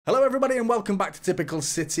Hello everybody and welcome back to Typical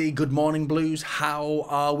City. Good morning Blues, how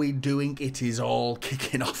are we doing? It is all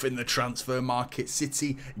kicking off in the transfer market.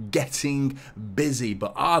 City getting busy,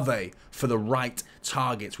 but are they for the right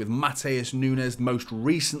targets? With Matheus Nunes most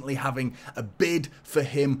recently having a bid for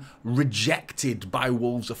him rejected by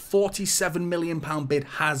Wolves. A £47 million bid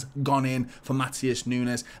has gone in for Matheus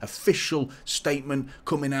Nunes. Official statement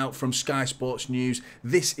coming out from Sky Sports News.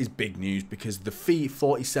 This is big news because the fee,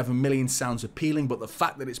 47 million, sounds appealing, but the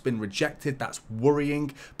fact that it's been rejected, that's worrying,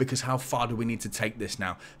 because how far do we need to take this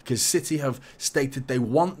now? Because City have stated they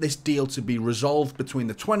want this deal to be resolved between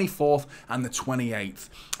the 24th and the 28th,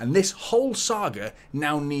 and this whole saga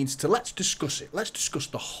now needs to, let's discuss it. Let's discuss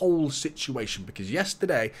the whole situation, because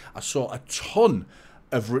yesterday I saw a ton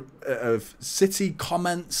of City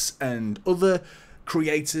comments and other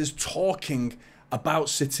creators talking about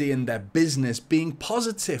City and their business being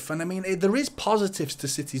positive. And I mean, there is positives to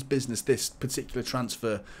City's business this particular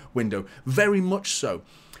transfer window, very much so.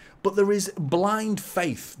 But there is blind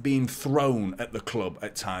faith being thrown at the club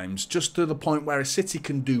at times, just to the point where a City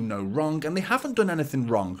can do no wrong, and they haven't done anything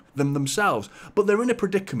wrong themselves, but they're in a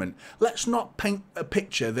predicament. Let's not paint a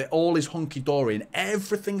picture that all is hunky-dory and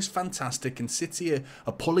everything's fantastic and City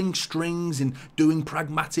are pulling strings and doing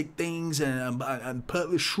pragmatic things and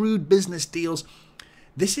shrewd business deals.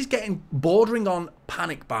 This is getting bordering on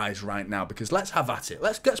panic buys right now, because let's have at it.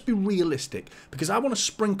 Let's be realistic, because I want to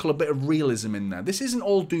sprinkle a bit of realism in there. This isn't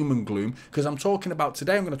all doom and gloom, because I'm going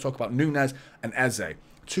to talk about Nunes and Eze,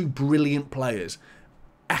 two brilliant players.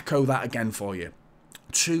 Echo that again for you.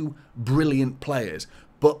 Two brilliant players.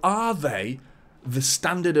 But are they the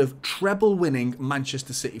standard of treble-winning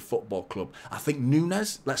Manchester City Football Club? I think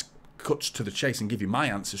Nunes, let's cut to the chase and give you my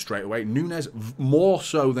answer straight away. Nunes more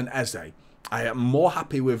so than Eze. I am more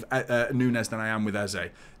happy with Nunes than I am with Eze,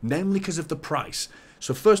 namely because of the price.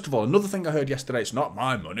 So first of all, another thing I heard yesterday, it's not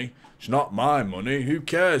my money. It's not my money. Who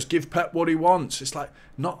cares? Give Pep what he wants. It's like,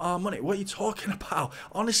 not our money. What are you talking about?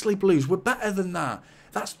 Honestly, Blues, we're better than that.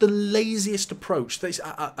 That's the laziest approach.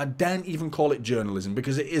 I daren't even call it journalism,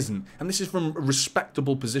 because it isn't. And this is from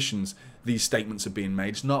respectable positions these statements are being made.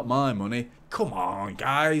 It's not my money. Come on,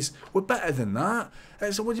 guys. We're better than that.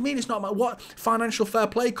 So what do you mean it's not my... What? Financial fair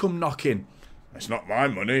play come knocking. It's not my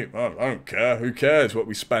money. I don't care. Who cares what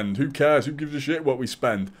we spend? Who cares? Who gives a shit what we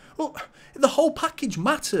spend? Well, the whole package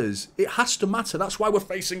matters. It has to matter. That's why we're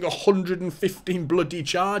facing 115 bloody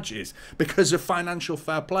charges, because of financial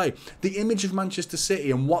fair play. The image of Manchester City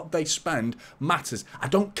and what they spend matters. I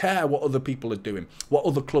don't care what other people are doing, what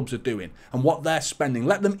other clubs are doing, and what they're spending.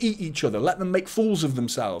 Let them eat each other. Let them make fools of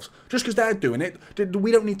themselves. Just because they're doing it,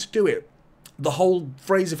 we don't need to do it. The whole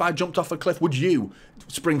phrase, if I jumped off a cliff, would you,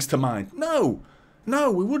 springs to mind. No,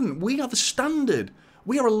 we wouldn't. We are the standard.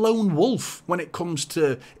 We are a lone wolf when it comes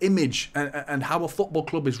to image and how a football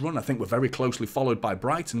club is run. I think we're very closely followed by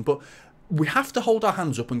Brighton, but we have to hold our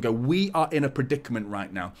hands up and go, we are in a predicament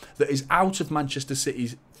right now that is out of Manchester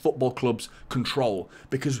City's Football Club's control,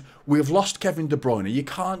 because we have lost Kevin De Bruyne. You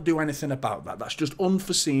can't do anything about that. That's just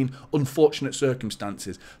unforeseen, unfortunate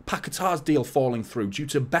circumstances. Paquetá's deal falling through due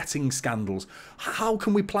to betting scandals. How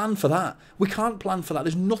can we plan for that? We can't plan for that.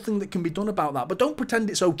 There's nothing that can be done about that. But don't pretend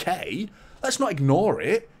it's okay. Let's not ignore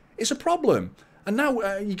it. It's a problem. And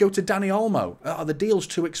now you go to Dani Olmo. The deal's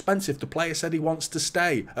too expensive. The player said he wants to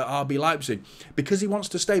stay at RB Leipzig. Because he wants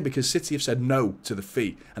to stay, because City have said no to the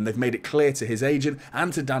fee. And they've made it clear to his agent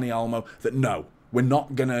and to Dani Olmo that no, we're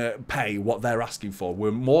not going to pay what they're asking for.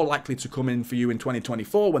 We're more likely to come in for you in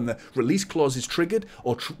 2024 when the release clause is triggered,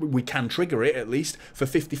 or we can trigger it at least, for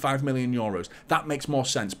 55 million euros. That makes more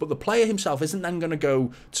sense. But the player himself isn't then going to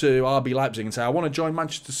go to RB Leipzig and say, I want to join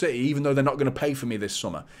Manchester City, even though they're not going to pay for me this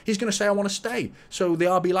summer. He's going to say, I want to stay. So the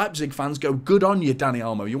RB Leipzig fans go, good on you, Dani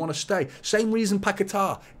Olmo. You want to stay. Same reason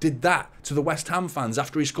Paquetá did that to the West Ham fans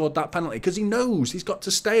after he scored that penalty, because he knows he's got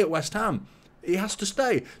to stay at West Ham. He has to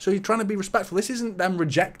stay. So he's trying to be respectful. This isn't them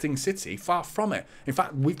rejecting City. Far from it. In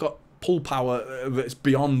fact, we've got pull power that's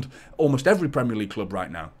beyond almost every Premier League club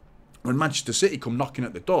right now. When Manchester City come knocking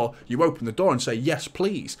at the door, you open the door and say, yes,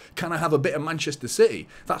 please. Can I have a bit of Manchester City?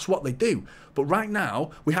 That's what they do. But right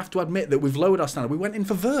now, we have to admit that we've lowered our standard. We went in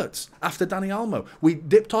for Wirtz after Dani Olmo. We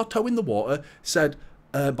dipped our toe in the water, said,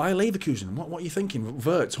 Bayer Leverkusen, what are you thinking?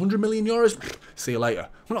 Wirtz, 100 million euros? See you later.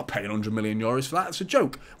 We're not paying 100 million euros for that. It's a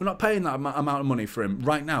joke. We're not paying that amount of money for him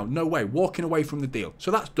right now. No way. Walking away from the deal.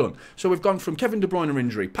 So that's done. So we've gone from Kevin De Bruyne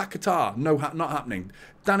injury, Paquetá, not happening.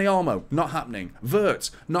 Dani Olmo, not happening.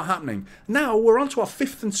 Wirtz, not happening. Now we're on to our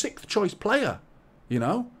 5th and 6th choice player, you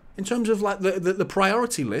know, in terms of like the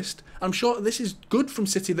priority list. I'm sure this is good from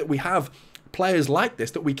City that we have players like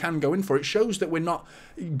this that we can go in for. It shows that we're not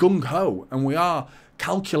gung-ho and we are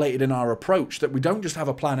calculated in our approach, that we don't just have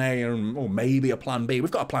a plan A or maybe a plan B. We've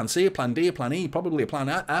got a plan C, a plan D, a plan E, probably a plan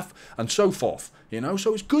F, and so forth.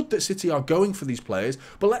 So it's good that City are going for these players,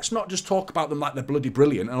 but let's not just talk about them like they're bloody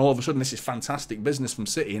brilliant and all of a sudden this is fantastic business from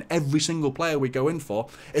City and every single player we go in for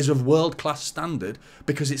is of world-class standard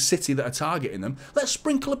because it's City that are targeting them. Let's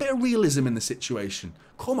sprinkle a bit of realism in the situation.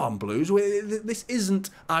 Come on, Blues. This isn't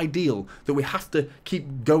ideal that we have to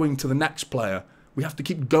keep going to the next player. We have to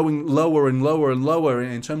keep going lower and lower and lower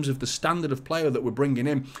in terms of the standard of player that we're bringing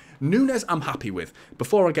in. Nunes, I'm happy with.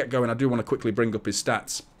 Before I get going, I do want to quickly bring up his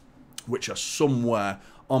stats, which are somewhere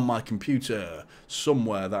on my computer,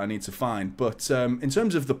 somewhere that I need to find. But in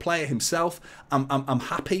terms of the player himself, I'm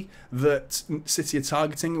happy that City are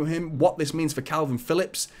targeting him. What this means for Calvin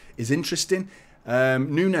Phillips is interesting.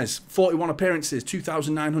 Nunes, 41 appearances,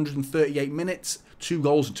 2,938 minutes, 2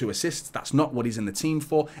 goals and 2 assists. That's not what he's in the team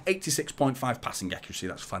for. 86.5 passing accuracy.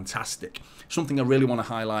 That's fantastic. Something I really want to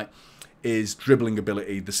highlight is dribbling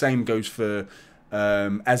ability. The same goes for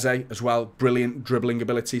Eze as well. Brilliant dribbling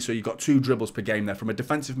ability. So you've got 2 dribbles per game there from a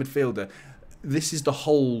defensive midfielder. This is the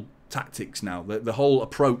whole tactics now. The whole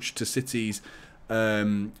approach to City's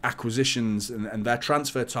acquisitions and their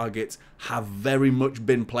transfer targets have very much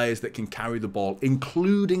been players that can carry the ball,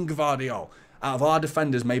 including Gvardiol. Out of our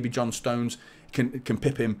defenders, maybe John Stones can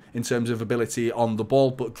pip him in terms of ability on the ball,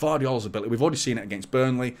 but Gvardiol's ability, we've already seen it against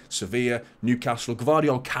Burnley, Sevilla, Newcastle.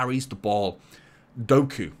 Gvardiol carries the ball.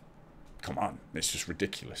 Doku, come on, it's just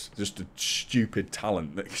ridiculous. Just a stupid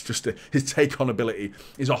talent. It's just his take-on ability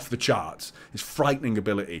is off the charts. His frightening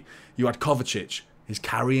ability. You had Kovacic. He's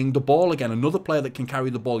carrying the ball again. Another player that can carry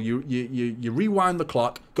the ball. You rewind the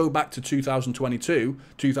clock, go back to 2022,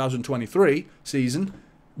 2023 season.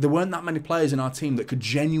 There weren't that many players in our team that could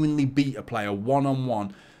genuinely beat a player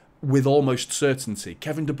one-on-one with almost certainty.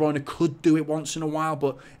 Kevin De Bruyne could do it once in a while,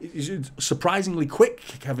 but he's surprisingly quick,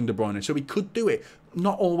 Kevin De Bruyne, so he could do it.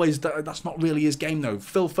 Not always, that's not really his game though.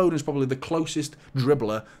 Phil Foden's probably the closest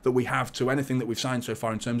dribbler that we have to anything that we've signed so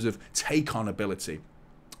far in terms of take-on ability.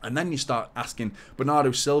 And then you start asking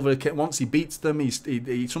Bernardo Silva, once he beats them,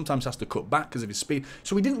 he sometimes has to cut back because of his speed.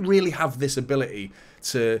 So we didn't really have this ability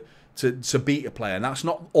to beat a player. And that's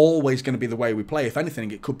not always going to be the way we play. If anything,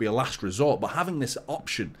 it could be a last resort. But having this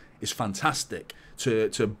option is fantastic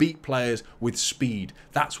to beat players with speed.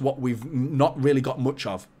 That's what we've not really got much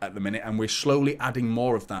of at the minute, and we're slowly adding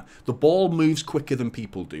more of that. The ball moves quicker than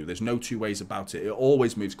people do. There's no two ways about it. It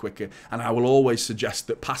always moves quicker, and I will always suggest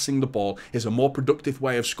that passing the ball is a more productive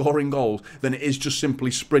way of scoring goals than it is just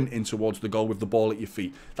simply sprinting towards the goal with the ball at your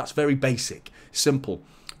feet. That's very basic, simple.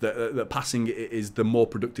 That passing is the more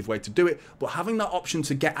productive way to do it, but having that option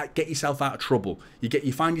to get yourself out of trouble,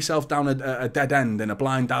 you find yourself down a dead end in a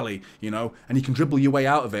blind alley, and you can dribble your way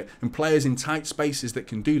out of it. And players in tight spaces that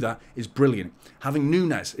can do that is brilliant. Having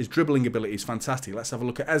Nunes, his dribbling ability is fantastic. Let's have a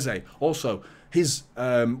look at Eze. Also, his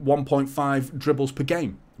 1.5 dribbles per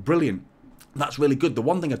game, brilliant. That's really good. The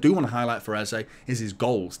one thing I do want to highlight for Eze is his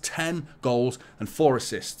goals. 10 goals and 4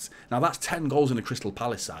 assists. Now that's 10 goals in a Crystal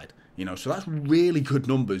Palace side. So that's really good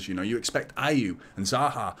numbers. You expect Ayew and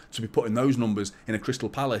Zaha to be putting those numbers in a Crystal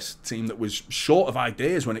Palace team that was short of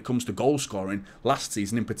ideas when it comes to goal scoring last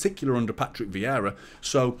season, in particular under Patrick Vieira.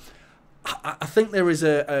 So I think there is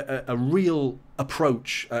a real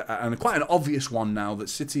approach, and quite an obvious one now, that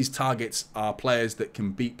City's targets are players that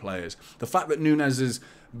can beat players. The fact that Nunes's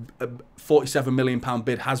 £47 million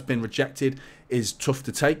bid has been rejected is tough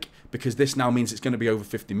to take, because this now means it's going to be over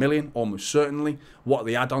 50 million, almost certainly. What are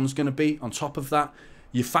the add-ons going to be on top of that?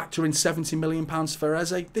 You factor in £70 million for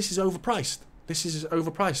Eze. This is overpriced. This is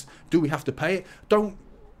overpriced. Do we have to pay it? Don't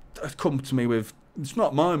come to me with, it's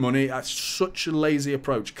not my money. That's such a lazy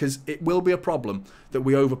approach, because it will be a problem that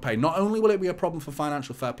we overpay. Not only will it be a problem for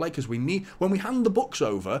financial fair play, because when we hand the books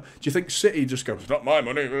over, do you think City just goes, it's not my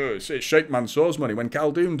money, it's Sheikh Mansour's money? When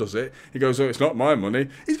Khaldoon does it, he goes, oh, it's not my money.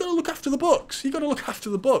 He's got to look after the books. You've got to look after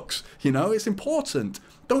the books. It's important.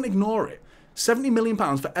 Don't ignore it. £70 million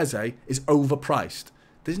for Eze is overpriced.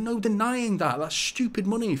 There's no denying that. That's stupid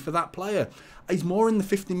money for that player. He's more in the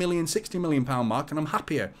 50 million, 60 million pound mark, and I'm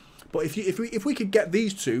happier. But if we could get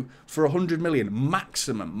these two for 100 million,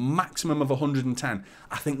 maximum of 110,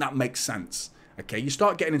 I think that makes sense. Okay, you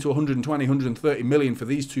start getting into 120, 130 million for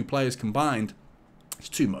these two players combined, it's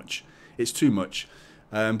too much. It's too much.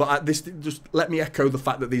 But just let me echo the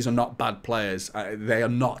fact that these are not bad players. They are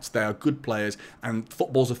not. They are good players, and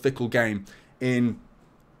football's a fickle game. In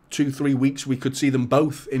 2-3 weeks, we could see them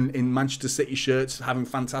both in Manchester City shirts, having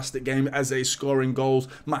fantastic games. Eze scoring goals,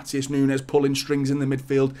 Matheus Nunes pulling strings in the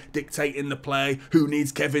midfield, dictating the play. Who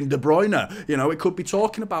needs Kevin De Bruyne? It could be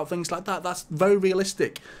talking about things like that. That's very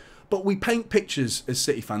realistic. But we paint pictures as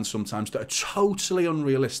City fans sometimes that are totally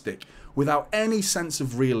unrealistic, without any sense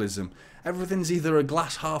of realism. Everything's either a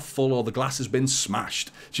glass half full or the glass has been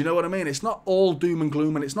smashed. Do you know what I mean? It's not all doom and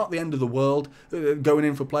gloom, and it's not the end of the world going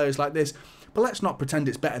in for players like this. But let's not pretend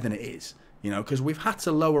it's better than it is, you know, because we've had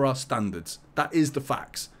to lower our standards. That is the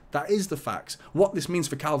facts. That is the facts. What this means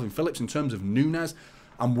for Calvin Phillips in terms of Nunes,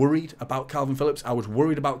 I'm worried about Calvin Phillips. I was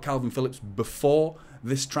worried about Calvin Phillips before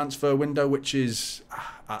this transfer window, which is,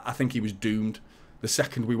 I think he was doomed. The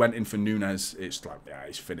second we went in for Nunes, it's like, yeah,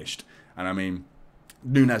 he's finished. And I mean,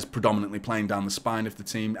 Nunes predominantly playing down the spine of the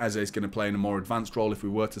team. Eze is going to play in a more advanced role if we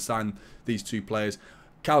were to sign these two players.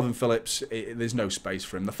 Calvin Phillips, there's no space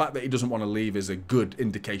for him. The fact that he doesn't want to leave is a good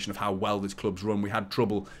indication of how well this club's run. We had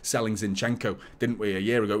trouble selling Zinchenko, didn't we, a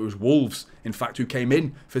year ago? It was Wolves, in fact, who came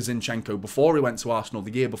in for Zinchenko before he went to Arsenal.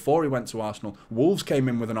 The year before he went to Arsenal, Wolves came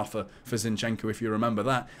in with an offer for Zinchenko, if you remember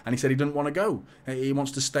that. And he said he didn't want to go. He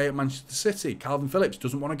wants to stay at Manchester City. Calvin Phillips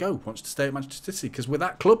doesn't want to go, wants to stay at Manchester City. Because with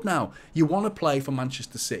that club now, you want to play for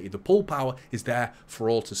Manchester City. The pull power is there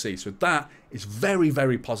for all to see. So that is very,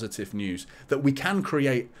 very positive news, that we can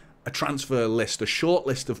create a transfer list, a short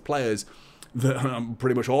list of players that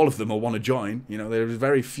pretty much all of them will want to join. You know, there's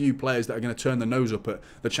very few players that are going to turn their nose up at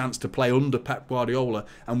the chance to play under Pep Guardiola,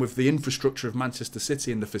 and with the infrastructure of Manchester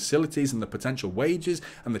City and the facilities and the potential wages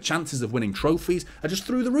and the chances of winning trophies are just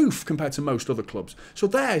through the roof compared to most other clubs. So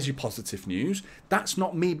there's your positive news. That's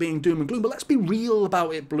not me being doom and gloom, but let's be real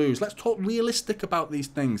about it, Blues. Let's talk realistic about these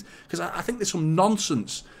things, because I think there's some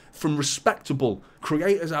nonsense from respectable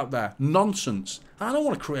creators out there. Nonsense. I don't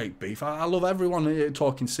want to create beef. I love everyone here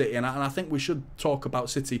talking City, and I think we should talk about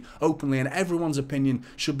City openly, and everyone's opinion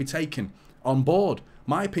should be taken on board.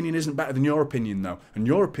 My opinion isn't better than your opinion, though, and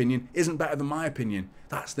your opinion isn't better than my opinion.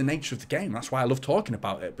 That's the nature of the game. That's why I love talking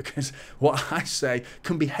about it, because what I say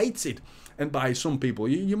can be hated, and by some people,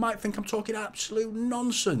 you might think I'm talking absolute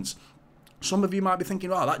nonsense. Some of you might be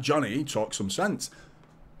thinking, oh, that Johnny, he talks some sense.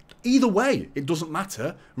 Either way, it doesn't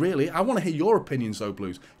matter, really. I want to hear your opinions, though,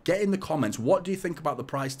 Blues. Get in the comments. What do you think about the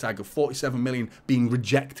price tag of 47 million being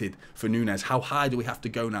rejected for Nunes? How high do we have to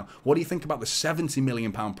go now? What do you think about the 70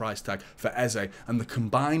 million pound price tag for Eze and the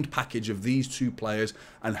combined package of these two players?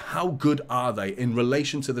 And how good are they in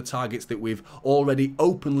relation to the targets that we've already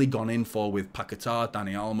openly gone in for with Paquetá,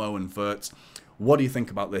 Dani Olmo and Wirtz? What do you think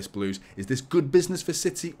about this, Blues? Is this good business for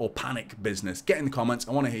City or panic business? Get in the comments.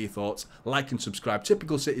 I want to hear your thoughts. Like and subscribe.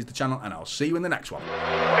 Typical City is the channel, and I'll see you in the next one. This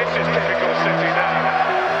is typical City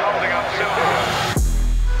now, holding up silver.